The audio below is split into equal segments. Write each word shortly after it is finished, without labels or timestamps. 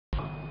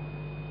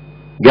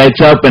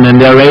Gates open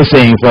and they're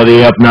racing for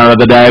the opener of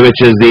the day,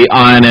 which is the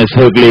INS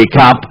HOOGHLY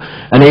Cup,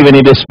 and even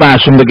he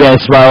dispatched from the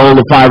gates by all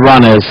the 5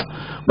 runners.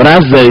 But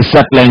as they're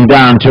settling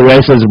down to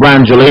races,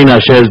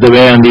 Brangelina shows the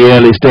way in the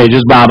early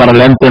stages by about a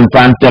length in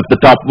front of the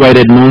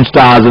top-weighted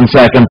Moonstars in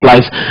second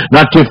place.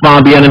 Not too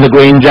far behind in the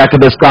green jacket,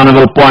 this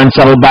Carnival Point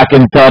settled back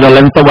in third. A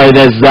length away,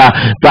 there's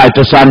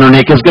Titus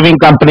Andronicus giving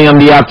company on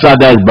the outside.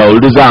 There's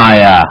Bold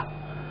Desire.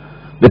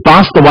 They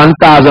passed the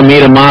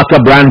 1,000-meter marker.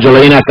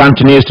 Brangelina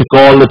continues to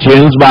call the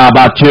tunes by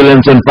about 2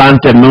 lengths in front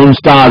and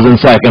Moonstars in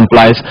second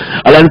place.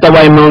 A length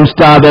away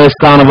Moonstar, there's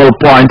Carnival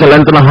Point. A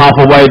length and a half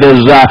away,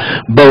 there's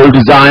Bold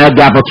Desire.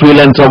 Gap of 3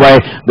 lengths away,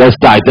 there's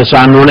Titus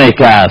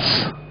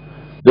Andronicus.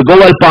 The go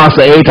well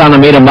past the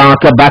 800-meter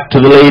marker, back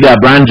to the leader.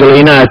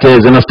 Brangelina it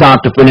is in a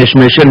start-to-finish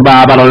mission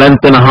by about a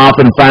length and a half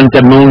in front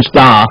of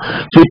Moonstar.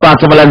 3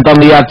 parts of a length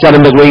on the outside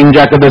in the green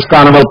jacket. This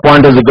Carnival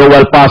Point as the go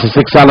well past the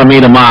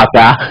 600-meter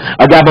marker.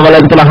 A gap of a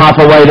length and a half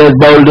away, there's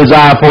Bold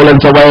Desire. 4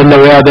 lengths away in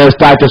the rear, there's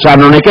Titus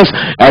Andronicus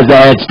as the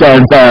heads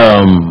turn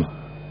firm.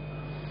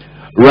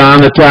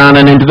 Round the turn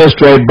and into the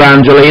straight,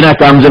 Brangelina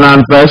comes in on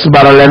first,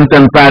 about a length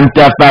in front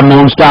of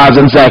Moonstars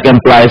in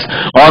second place.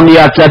 On the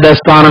outside, there's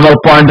Carnival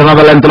Point,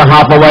 another length and a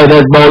half away,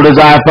 there's Bold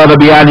Desire.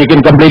 Further behind, you can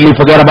completely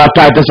forget about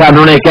Titus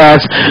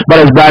Andronicus,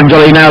 but as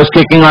Brangelina is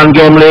kicking on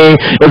gamely,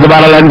 is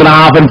about a length and a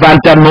half in front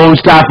of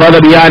Moonstar.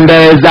 Further behind,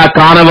 there is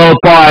Carnival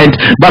Point,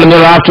 but in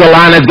the after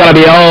line, it's going to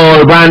be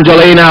old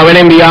Brangelina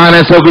winning the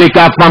INS HOOGHLY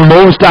Cup from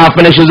Moonstar,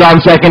 finishes on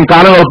second.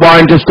 Carnival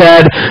Point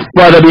instead.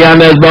 Further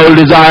behind, there's Bold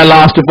Desire,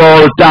 last of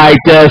all,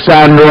 Titus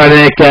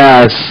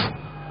Andronicus.